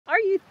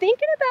you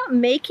thinking about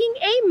making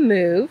a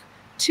move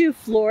to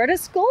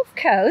Florida's Gulf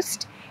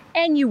Coast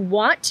and you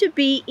want to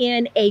be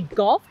in a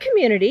golf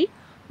community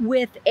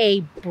with a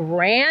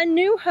brand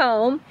new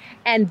home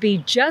and be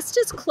just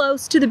as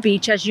close to the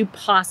beach as you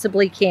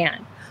possibly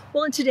can?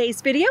 Well, in today's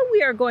video,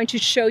 we are going to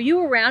show you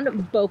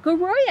around Boca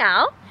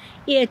Royale.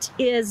 It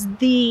is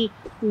the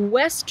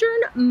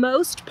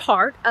westernmost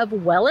part of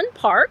Wellen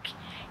Park,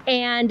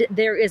 and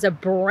there is a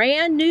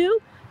brand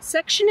new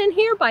section in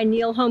here by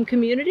Neal Home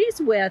Communities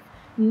with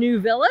new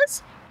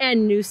villas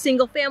and new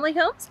single-family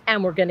homes,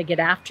 and we're going to get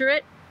after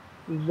it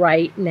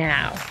right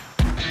now.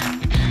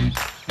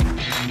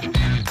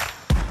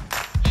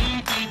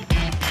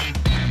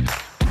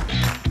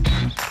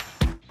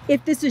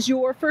 If this is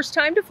your first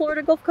time to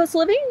Florida Gulf Coast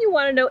living, you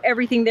want to know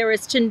everything there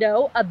is to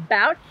know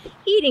about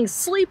eating,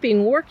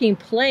 sleeping, working,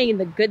 playing,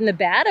 the good and the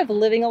bad of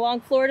living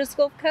along Florida's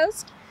Gulf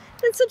Coast,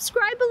 then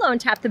subscribe below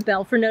and tap the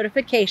bell for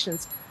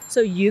notifications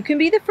so you can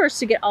be the first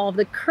to get all of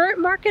the current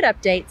market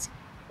updates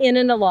in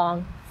and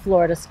along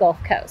Florida's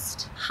Gulf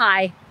Coast.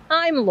 Hi,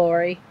 I'm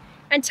Lori,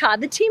 and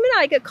Todd, the team, and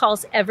I get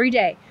calls every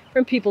day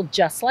from people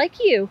just like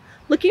you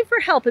looking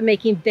for help in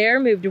making their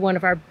move to one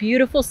of our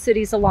beautiful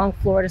cities along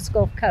Florida's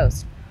Gulf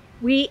Coast.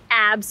 We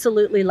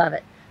absolutely love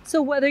it.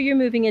 So whether you're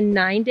moving in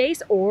 9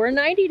 days or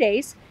 90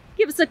 days,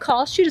 give us a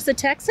call, shoot us a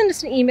text, send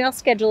us an email,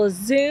 schedule a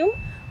Zoom.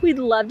 We'd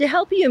love to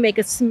help you make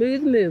a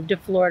smooth move to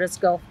Florida's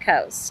Gulf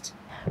Coast.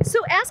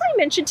 So as I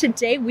mentioned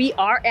today, we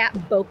are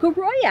at Boca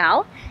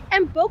Royale,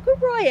 and Boca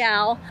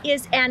Royale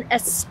is an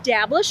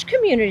established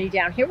community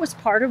down here. It was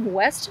part of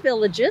West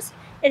Villages.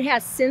 It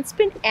has since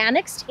been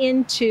annexed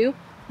into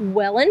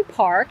Wellen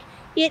Park.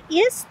 It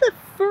is the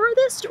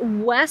furthest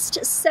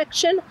west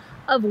section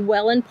of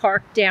Wellen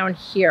Park down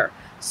here.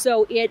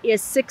 So it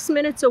is 6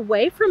 minutes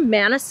away from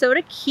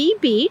Manasota Key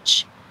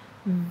Beach,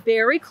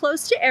 very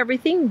close to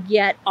everything,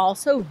 yet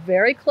also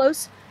very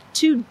close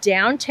to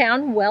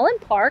downtown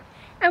Wellen Park.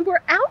 And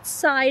we're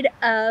outside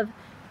of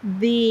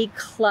the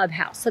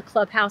clubhouse. The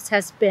clubhouse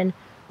has been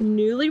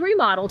newly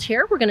remodeled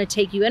here. We're going to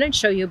take you in and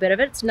show you a bit of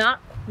it. It's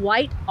not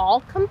quite all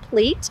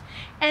complete.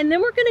 And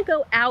then we're going to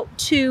go out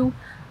to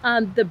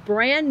the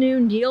brand new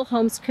Neal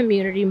Homes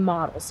community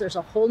models. There's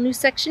a whole new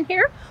section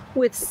here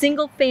with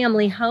single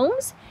family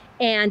homes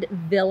and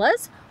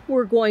villas.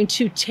 We're going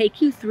to take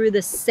you through the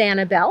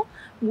Sanibel,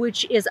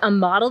 which is a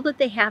model that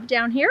they have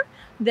down here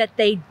that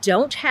they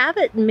don't have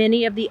at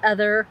many of the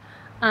other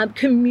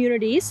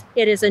communities.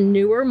 It is a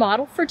newer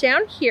model for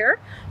down here.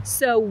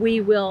 So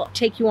we will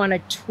take you on a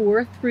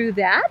tour through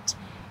that,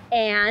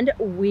 and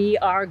we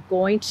are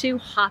going to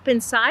hop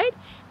inside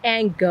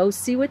and go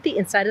see what the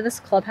inside of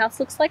this clubhouse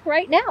looks like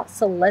right now.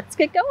 So let's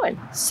get going.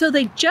 So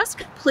they just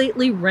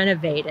completely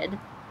renovated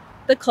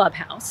the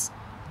clubhouse.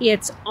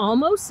 It's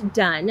almost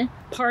done.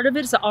 Part of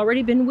it has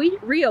already been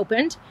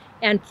reopened,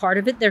 and part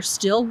of it they're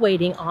still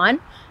waiting on.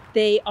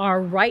 They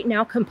are right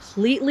now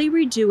completely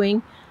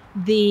redoing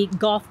the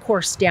golf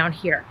course down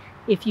here.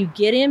 If you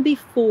get in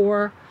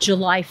before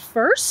July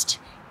 1st,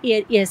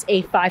 it is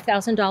a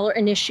 $5,000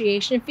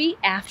 initiation fee.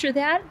 After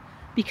that,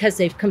 because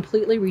they've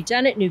completely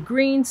redone it, new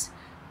greens,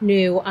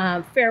 new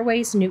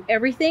fairways, new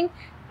everything,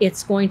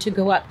 it's going to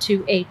go up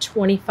to a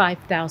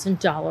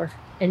 $25,000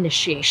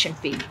 initiation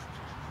fee.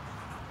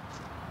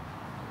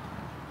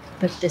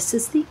 But this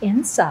is the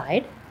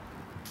inside.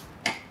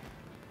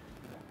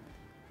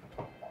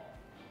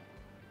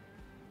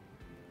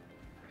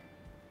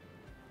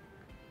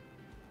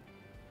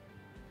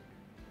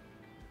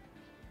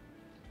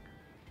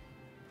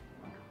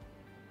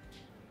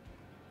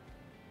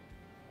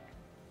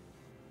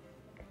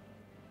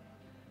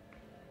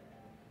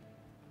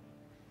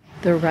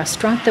 The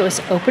restaurant that was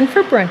open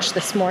for brunch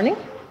this morning.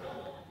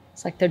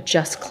 It's like they're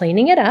just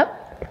cleaning it up.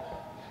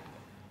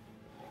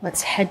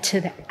 Let's head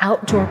to the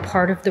outdoor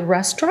part of the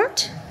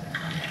restaurant.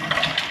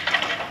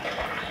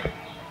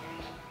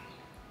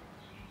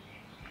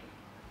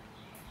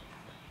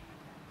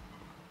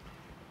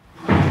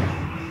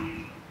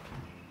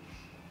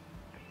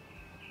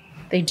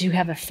 They do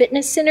have a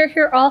fitness center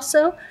here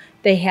also.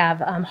 They have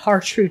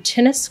Hartrue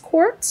tennis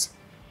courts,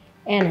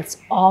 and it's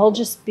all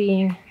just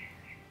being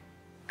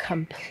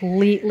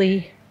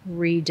completely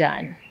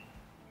redone.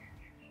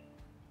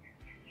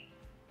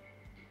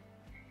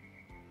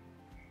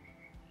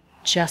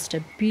 Just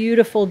a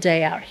beautiful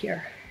day out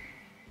here.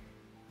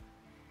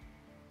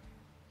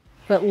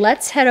 But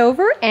let's head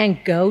over and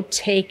go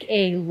take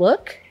a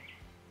look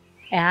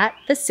at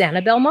the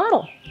Sanibel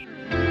model.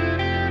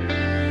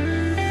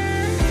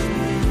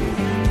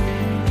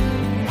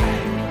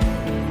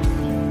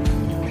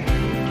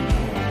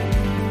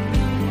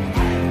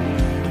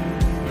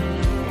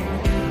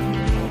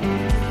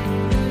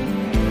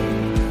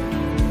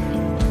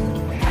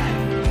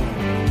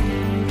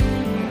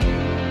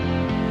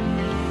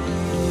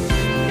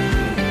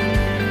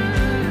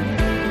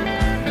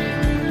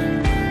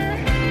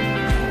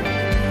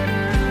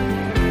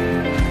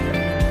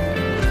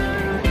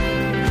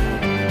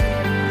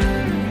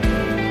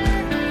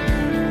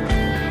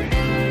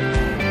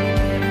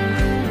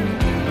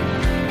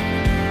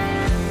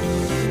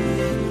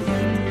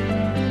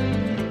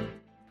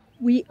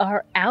 We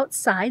are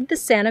outside the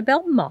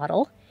Sanibel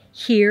model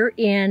here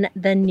in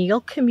the Neal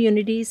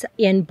communities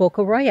in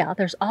Boca Royale.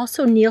 There's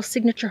also Neal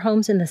signature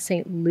homes in the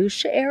St.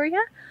 Lucia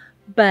area,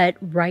 but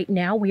right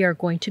now we are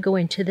going to go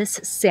into this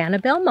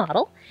Sanibel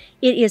model.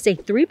 It is a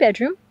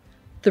 3-bedroom,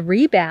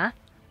 3-bath,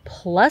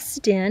 plus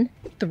den,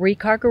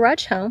 3-car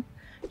garage home,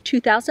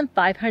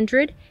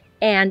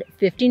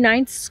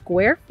 2,559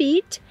 square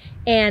feet,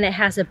 and it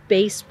has a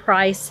base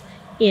price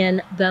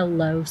in the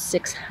low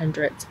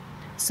 600s.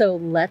 So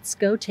let's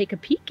go take a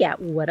peek at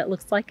what it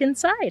looks like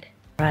inside.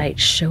 Right,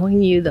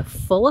 showing you the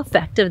full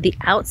effect of the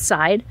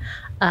outside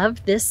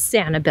of this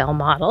Sanibel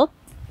model.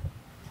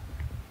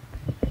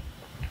 It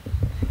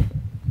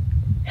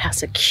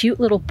has a cute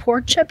little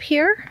porch up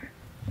here.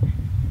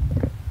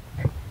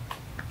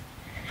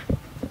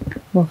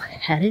 We'll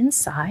head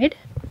inside.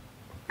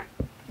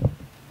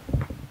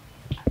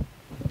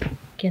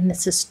 Again,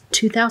 this is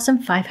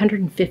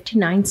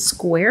 2,559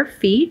 square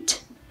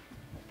feet.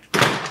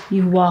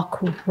 You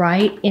walk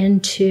right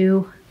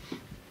into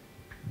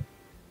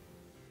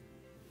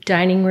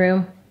dining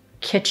room,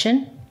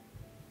 kitchen,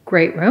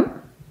 great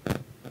room.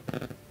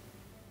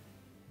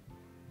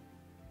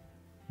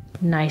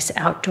 Nice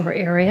outdoor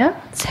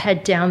area. Let's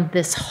head down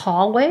this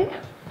hallway.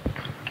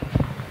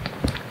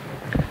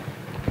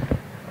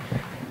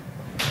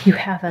 You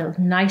have a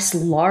nice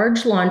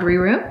large laundry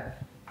room.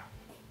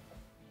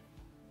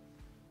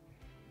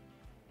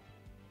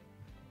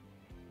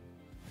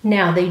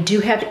 Now, they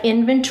do have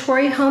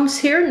inventory homes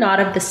here,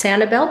 not of the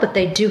Sanibel, but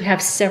they do have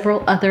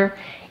several other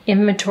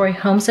inventory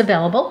homes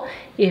available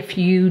if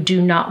you do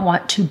not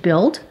want to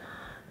build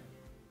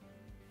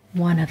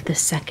one of the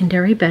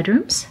secondary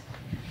bedrooms.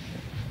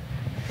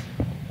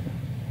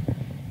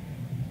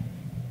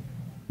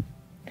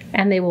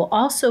 And they will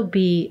also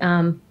be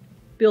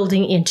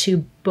building into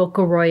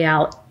Boca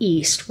Royale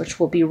East, which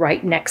will be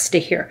right next to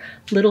here,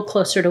 a little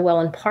closer to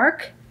Wellen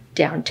Park,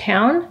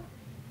 downtown.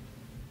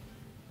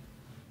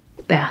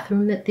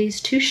 Bathroom that these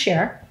two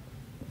share.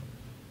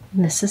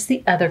 And this is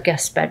the other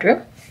guest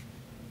bedroom.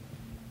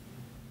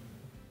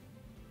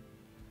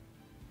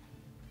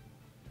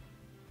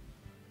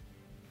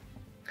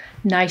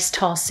 Nice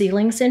tall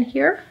ceilings in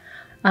here.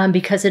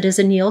 Because it is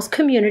a Neal's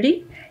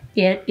community,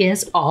 it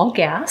is all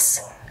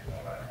gas.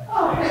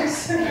 Oh,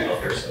 nice.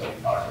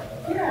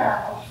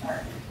 Yeah.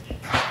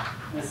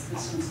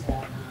 This one's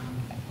got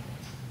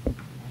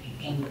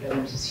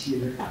Englewood is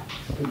here.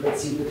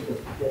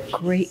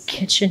 Great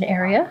kitchen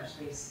area.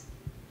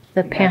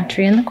 The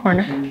pantry in the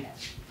corner.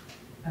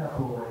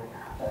 Oh,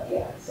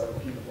 yeah. So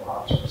beautiful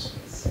outdoor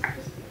space.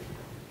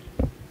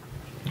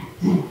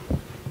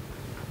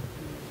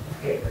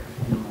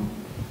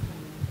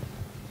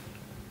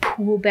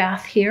 Pool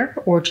bath here,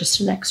 or just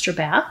an extra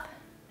bath.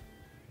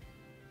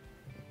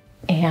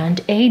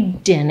 And a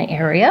den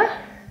area.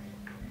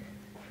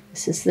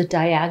 This is the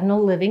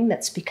diagonal living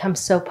that's become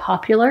so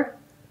popular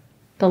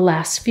the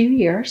last few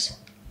years.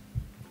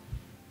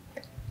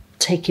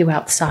 Take you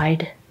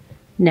outside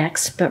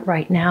next, but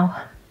right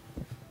now,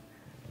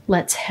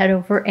 let's head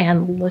over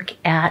and look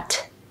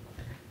at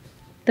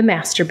the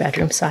master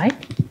bedroom side.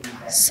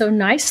 So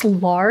nice,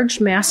 large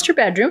master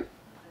bedroom,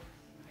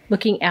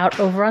 looking out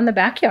over on the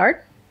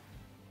backyard.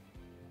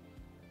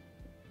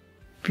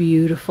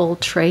 Beautiful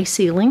tray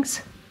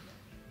ceilings.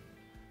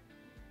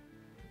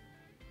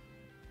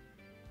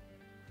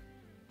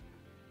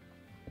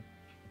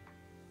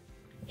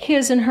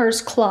 His and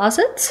hers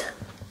closets.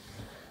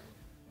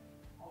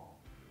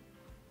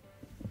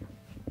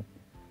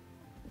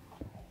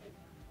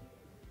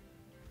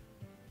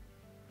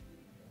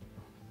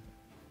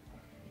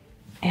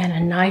 And a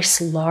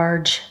nice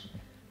large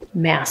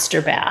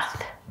master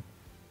bath.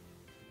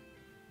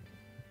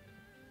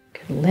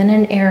 Good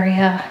linen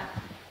area.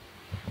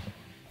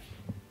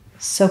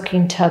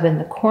 Soaking tub in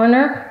the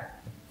corner.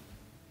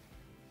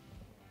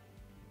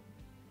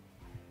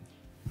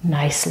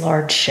 Nice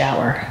large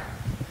shower.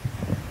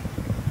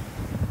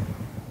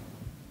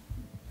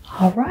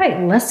 All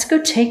right, let's go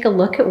take a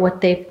look at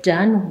what they've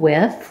done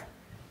with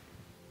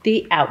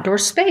the outdoor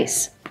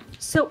space.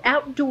 So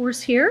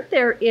outdoors here,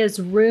 there is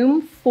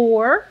room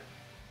for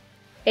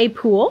a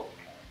pool.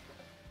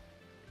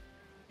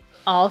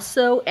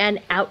 Also an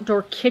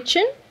outdoor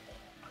kitchen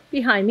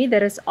behind me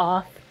that is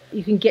off.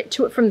 You can get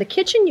to it from the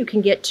kitchen. You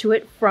can get to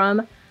it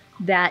from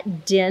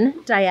that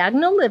den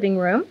diagonal living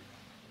room.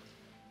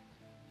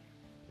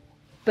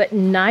 But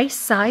nice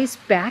sized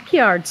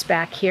backyards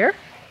back here.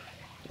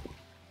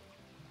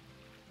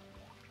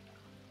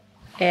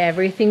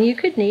 Everything you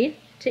could need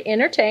to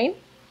entertain.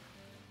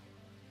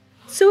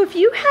 So if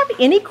you have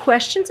any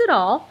questions at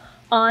all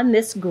on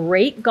this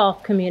great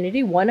golf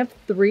community, one of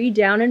 3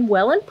 down in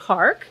Wellen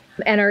Park,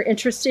 and are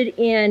interested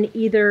in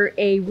either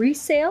a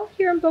resale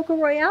here in Boca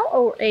Royale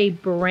or a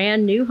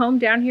brand new home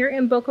down here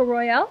in Boca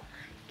Royale,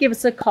 give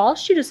us a call,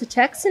 shoot us a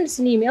text, send us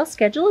an email,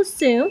 schedule a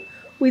Zoom.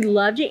 We'd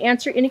love to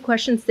answer any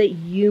questions that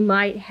you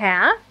might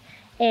have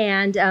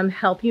and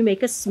help you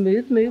make a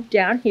smooth move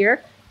down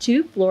here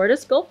to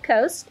Florida's Gulf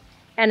Coast.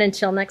 And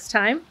until next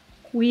time,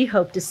 we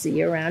hope to see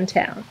you around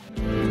town.